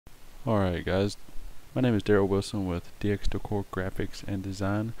Alright guys, my name is Daryl Wilson with DxDecor Graphics and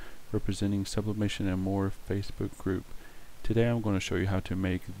Design, representing Sublimation and More Facebook group. Today I'm going to show you how to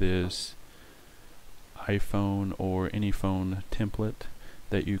make this iPhone or any phone template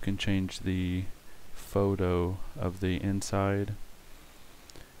that you can change the photo of the inside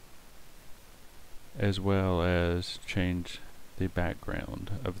as well as change the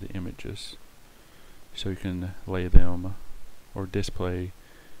background of the images, so you can lay them or display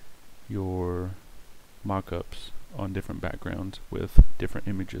your mock-ups on different backgrounds with different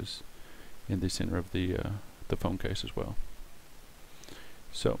images in the center of the phone case as well.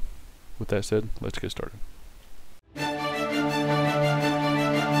 So with that said, let's get started.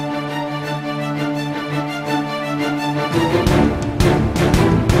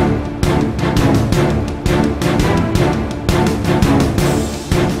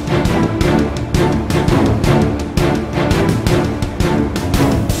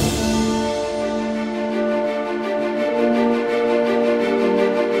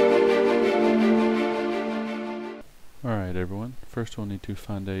 Alright everyone, first we'll need to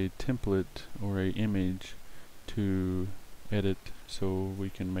find a template or a image to edit so we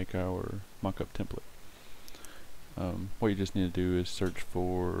can make our mock-up template. What you just need to do is search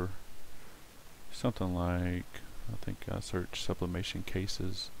for something like, I think I search sublimation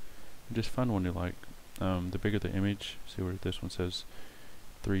cases, and just find one you like. The bigger the image, see where this one says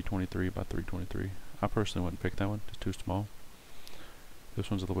 323 by 323. I personally wouldn't pick that one, it's too small.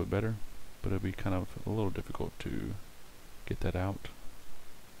 This one's a little bit better, but it'll be kind of a little difficult to get that out,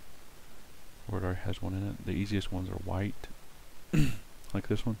 or it already has one in it. The easiest ones are white, like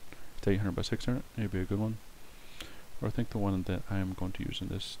this one. It's 800 by 600, it'd be a good one. Or I think the one that I am going to use in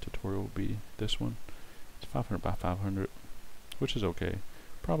this tutorial will be this one. It's 500 by 500, which is okay.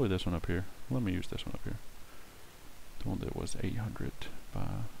 Probably this one up here. Let me use this one up here. The one that was 800 by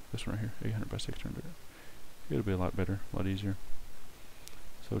this one right here, 800 by 600. It'll be a lot better, a lot easier.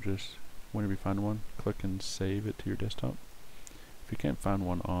 So just whenever you find one, click and save it to your desktop. If you can't find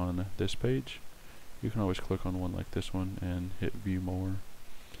one on this page, you can always click on one like this one and hit view more.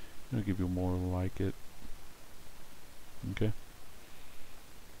 It'll give you more like it. Okay,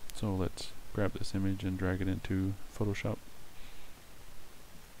 so let's grab this image and drag it into Photoshop.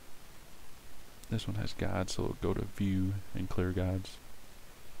 This one has guides, so go to view and clear guides,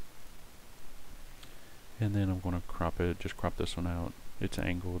 and then I'm going to crop it, just crop this one out. It's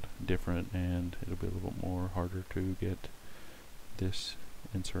angled different and it'll be a little bit more harder to get this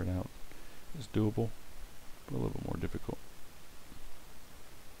insert out. It's doable, but a little bit more difficult.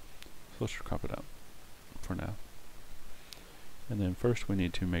 So let's just crop it out for now. And then first we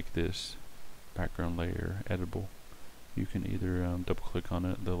need to make this background layer editable. You can either double click on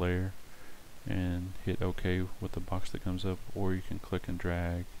it, the layer, and hit OK with the box that comes up, or you can click and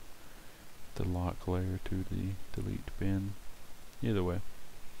drag the lock layer to the delete bin. Either way.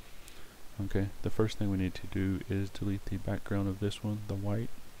 Okay, the first thing we need to do is delete the background of this one, the white,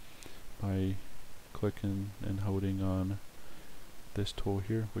 by clicking and holding on this tool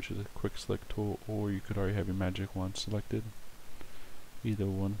here, which is a quick select tool, or you could already have your magic wand selected. Either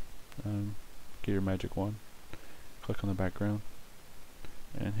one. Get your magic wand, click on the background,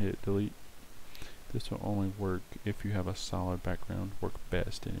 and hit delete. This will only work if you have a solid background, work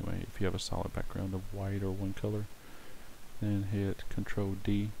best anyway, if you have a solid background of white or one color. Then hit Control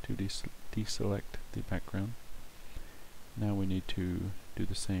D to deselect the background. Now we need to do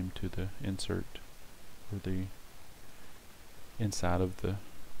the same to the insert, or the inside of the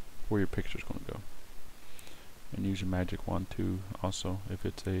where your picture is going to go. And use your magic wand too, also if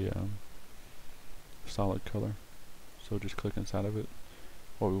it's a solid color. So just click inside of it.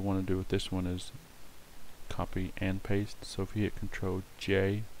 What we want to do with this one is copy and paste. So if you hit Control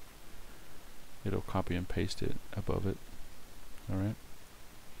J, it'll copy and paste it above it. Alright,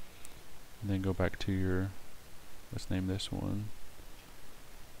 and then go back to your, let's name this one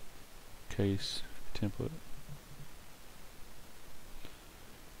case template,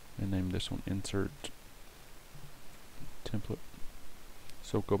 and name this one insert template.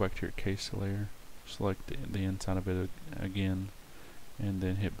 So go back to your case layer, select the inside of it again, and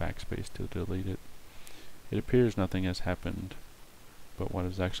then hit backspace to delete it. It appears nothing has happened, but what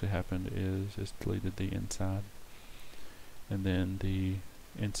has actually happened is it's deleted the inside, and then the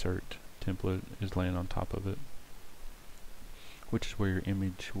insert template is laying on top of it, which is where your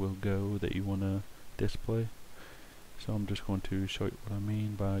image will go that you want to display. So I'm just going to show you what I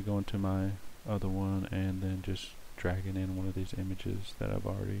mean by going to my other one and then just dragging in one of these images that I've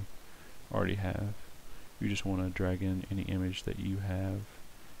already have. You just want to drag in any image that you have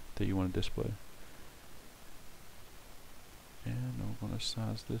that you want to display. And I'm going to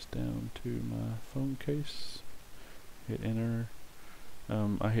size this down to my phone case. Hit enter.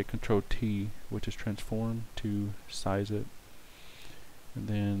 I hit Control T, which is transform, to size it. And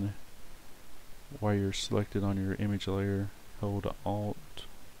then while you're selected on your image layer, hold Alt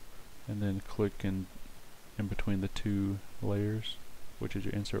and then click in between the two layers, which is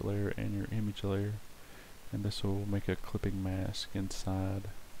your insert layer and your image layer, and this will make a clipping mask inside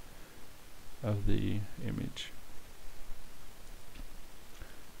of the image.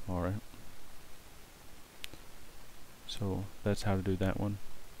 Alright, so that's how to do that one.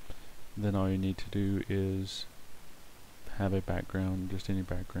 Then all you need to do is have a background, just any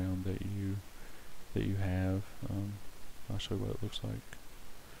background that you have. I'll show you what it looks like.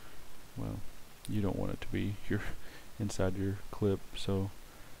 Well, you don't want it to be inside your clip, so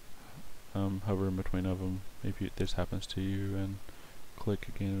hover in between of them if this happens to you, and click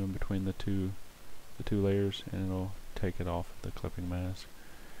again in between the two layers, and it'll take it off the clipping mask.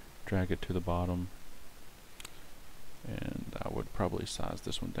 Drag it to the bottom, and I would probably size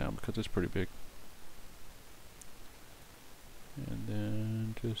this one down because it's pretty big, and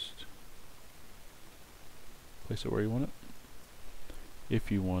then just place it where you want it. If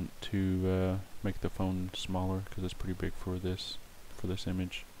you want to make the phone smaller because it's pretty big for this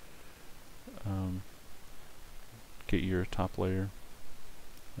image, get your top layer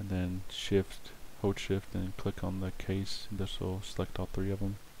and then hold shift and click on the case. This will select all three of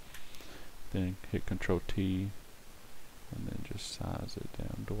them. Then hit Control T and then just size it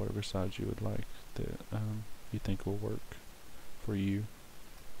down to whatever size you would like that you think will work for you.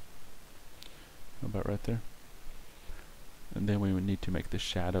 About right there. And then we would need to make the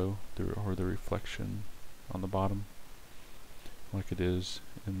shadow or the reflection on the bottom like it is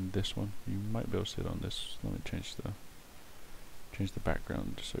in this one. You might be able to see it on this. Let me change the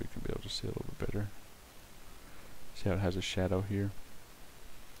background so you can be able to see it a little bit better. See how it has a shadow here?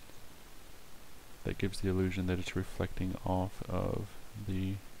 That gives the illusion that it's reflecting off of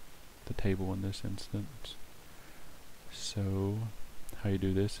the table in this instance. So how you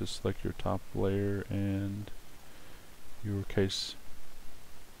do this is select your top layer and your case,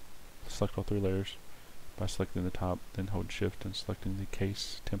 select all three layers by selecting the top, then hold shift and selecting the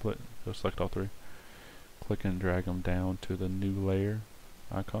case template. You'll select all three. Click and drag them down to the new layer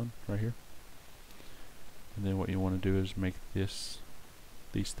icon right here. And then what you want to do is make these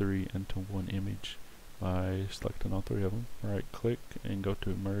three into one image by selecting all three of them. Right click and go to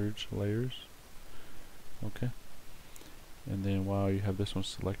merge layers. Okay. And then while you have this one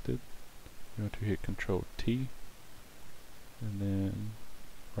selected, you want to hit Control T and then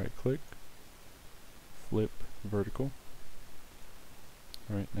right click, flip vertical.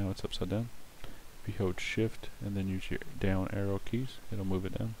 Alright, now it's upside down. If you hold shift and then use your down arrow keys, it'll move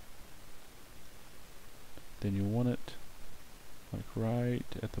it down. Then you want it like right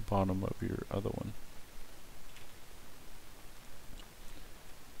at the bottom of your other one.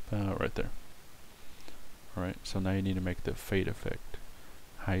 Right there. Alright, so now you need to make the fade effect.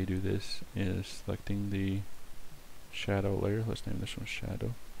 How you do this is selecting the shadow layer. Let's name this one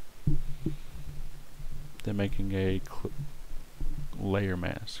shadow. Then making a layer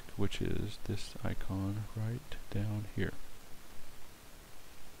mask, which is this icon right down here.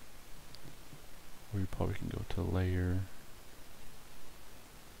 Or you probably can go to layer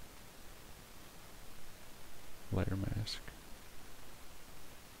mask,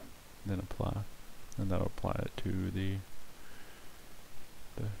 then apply, and that'll apply it to the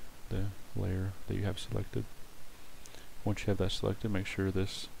layer that you have selected. Once you have that selected, make sure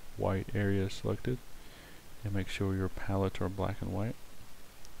this white area is selected, and make sure your palettes are black and white.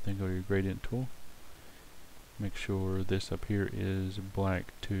 Then go to your gradient tool. Make sure this up here is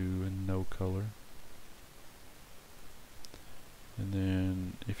black to no color. And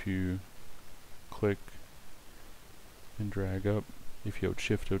then if you click and drag up, if you hold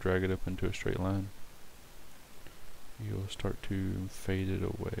shift to drag it up into a straight line, you'll start to fade it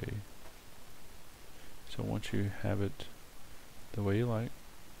away. So once you have it the way you like,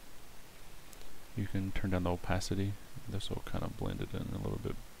 you can turn down the opacity. This will kind of blend it in a little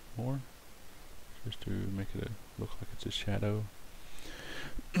bit more, just to make it look like it's a shadow.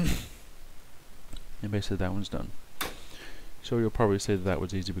 And basically that one's done. So you'll probably say that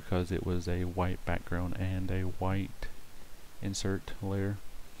was easy because it was a white background and a white insert layer,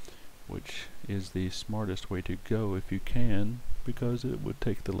 which is the smartest way to go if you can, because it would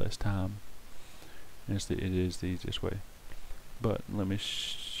take the less time, and it is the easiest way. But let me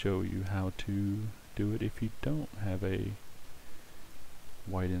show you how to do it if you don't have a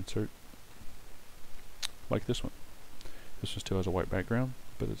white insert like this one. This one still has a white background,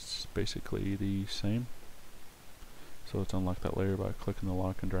 but it's basically the same. So let's unlock that layer by clicking the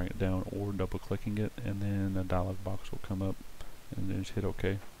lock and dragging it down, or double clicking it, and then a dialog box will come up, and then just hit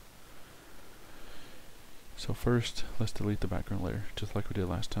OK. So first, let's delete the background layer, just like we did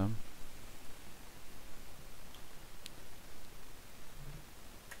last time.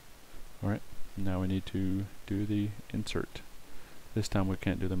 Alright, now we need to do the insert. This time we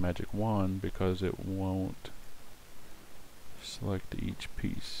can't do the magic wand because it won't select each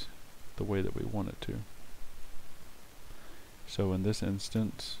piece the way that we want it to. So in this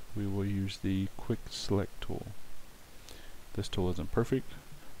instance, we will use the quick select tool. This tool isn't perfect,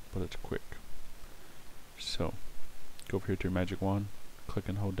 but it's quick. So go over here to your magic wand, click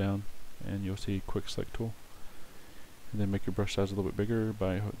and hold down, and you'll see quick select tool. And then make your brush size a little bit bigger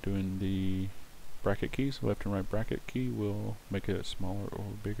by doing the bracket keys. Left and right bracket key will make it smaller or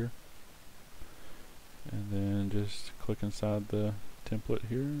bigger. And then just click inside the template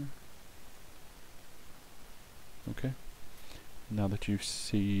here. Okay. Now that you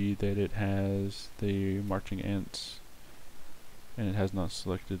see that it has the marching ants and it has not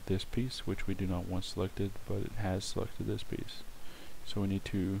selected this piece, which we do not want selected, but it has selected this piece. So we need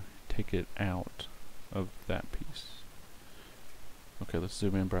to take it out of that piece. Okay, let's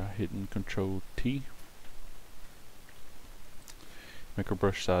zoom in by hitting Control T. Make our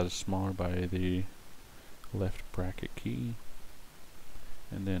brush size smaller by the left bracket key,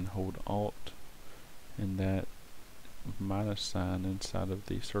 and then hold Alt, and that minus sign inside of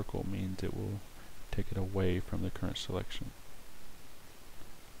the circle means it will take it away from the current selection.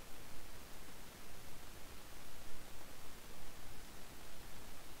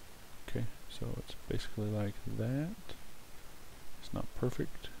 Okay, so it's basically like that. It's not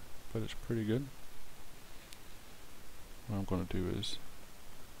perfect, but it's pretty good. What I'm going to do is,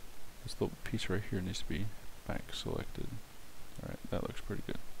 this little piece right here needs to be back selected. Alright, that looks pretty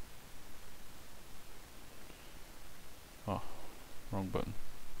good. Oh, wrong button.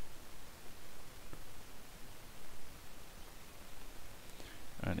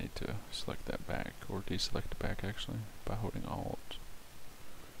 I need to select that back, or deselect it back actually, by holding Alt.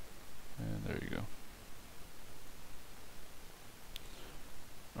 And there you go.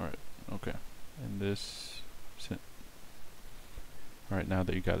 Alright, okay. And this, alright, now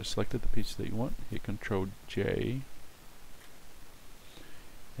that you got it selected, the piece that you want, hit Control J,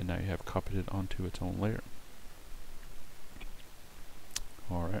 and now you have copied it onto its own layer.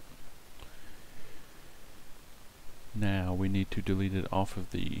 Alright. Now we need to delete it off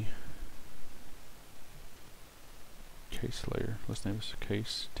of the case layer. Let's name this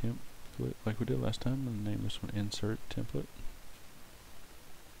case template like we did last time, and name this one insert template.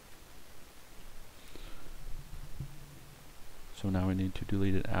 So now we need to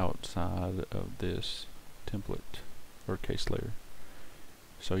delete it outside of this template or case layer.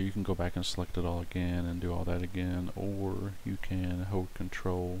 So you can go back and select it all again and do all that again, or you can hold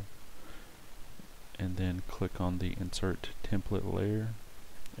Control and then click on the insert template layer,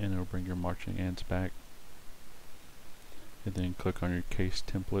 and it'll bring your marching ants back. And then click on your case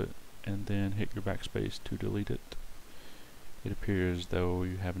template and then hit your backspace to delete it. It appears as though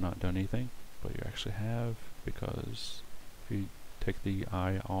you have not done anything, but you actually have, because if you take the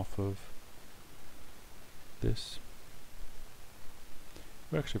eye off of this,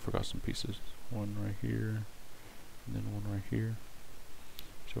 we actually forgot some pieces. One right here, and then one right here.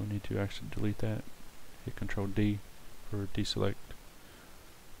 So we need to actually delete that. Hit Control D for deselect,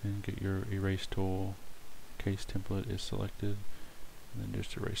 and get your erase tool. Case template is selected, and then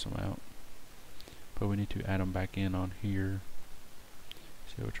just erase them out. But we need to add them back in on here.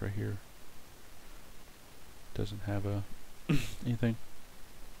 See how it's right here? Doesn't have a anything.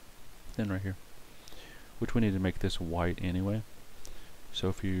 Then right here, which we need to make this white anyway. So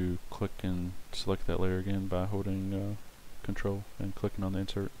if you click and select that layer again by holding Control and clicking on the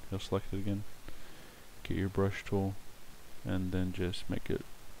insert, you'll select it again. Get your brush tool and then just make it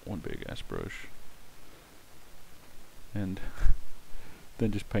one big ass brush, and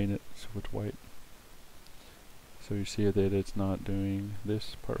then just paint it so it's white. So you see that it's not doing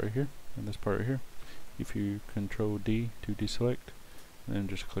this part right here and this part right here. If you Control D to deselect, and then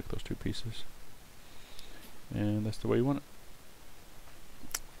just click those two pieces, and that's the way you want it.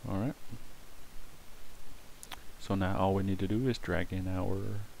 Alright, so now all we need to do is drag in our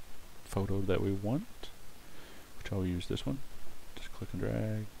photo that we want, which I'll use this one. Just click and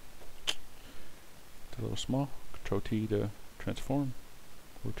drag. It's a little small. Control T to transform,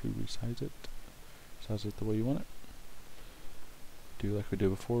 or to resize it. Size it the way you want it. Do like we did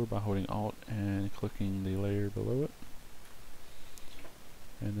before by holding Alt and clicking the layer below it.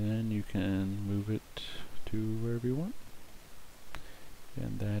 And then you can move it to wherever you want.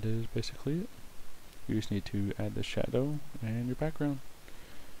 And that is basically it. you just need to add the shadow and your background,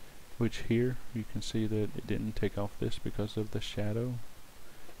 which here you can see that it didn't take off this because of the shadow.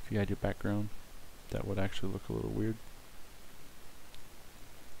 If you had your background, that would actually look a little weird.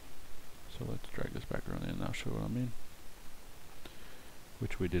 So let's drag this background in and I'll show what I mean.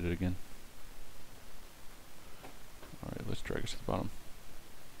 Which we did it again. Alright, let's drag it to the bottom.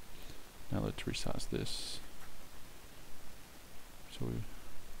 Now let's resize this. So we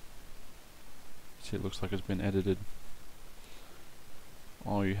see it looks like it's been edited.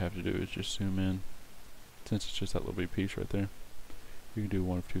 All you have to do is just zoom in. Since it's just that little bitty piece right there, you can do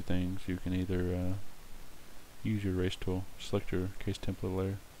one of two things. You can either use your erase tool, select your case template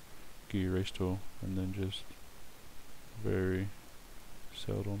layer, get your erase tool, and then just very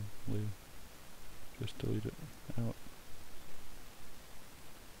seldomly just delete it out.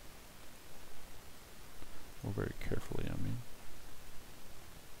 Or very carefully, I mean.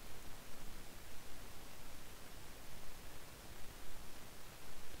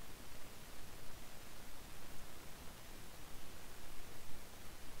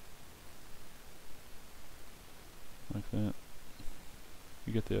 Like that.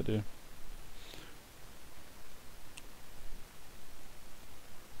 You get the idea.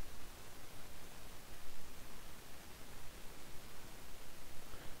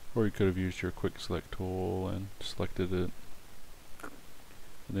 Or you could have used your quick select tool and selected it and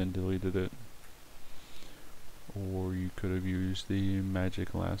then deleted it. Or you could have used the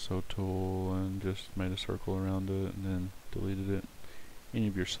magic lasso tool and just made a circle around it and then deleted it. Any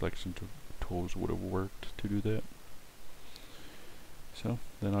of your selection tools would have worked to do that. So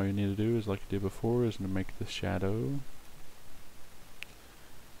then all you need to do is, like you did before, is to make the shadow,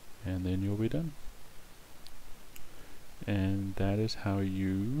 and then you'll be done. And that is how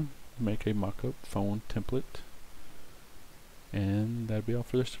you make a mock-up phone template. And that'll be all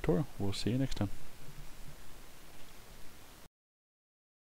for this tutorial. We'll see you next time.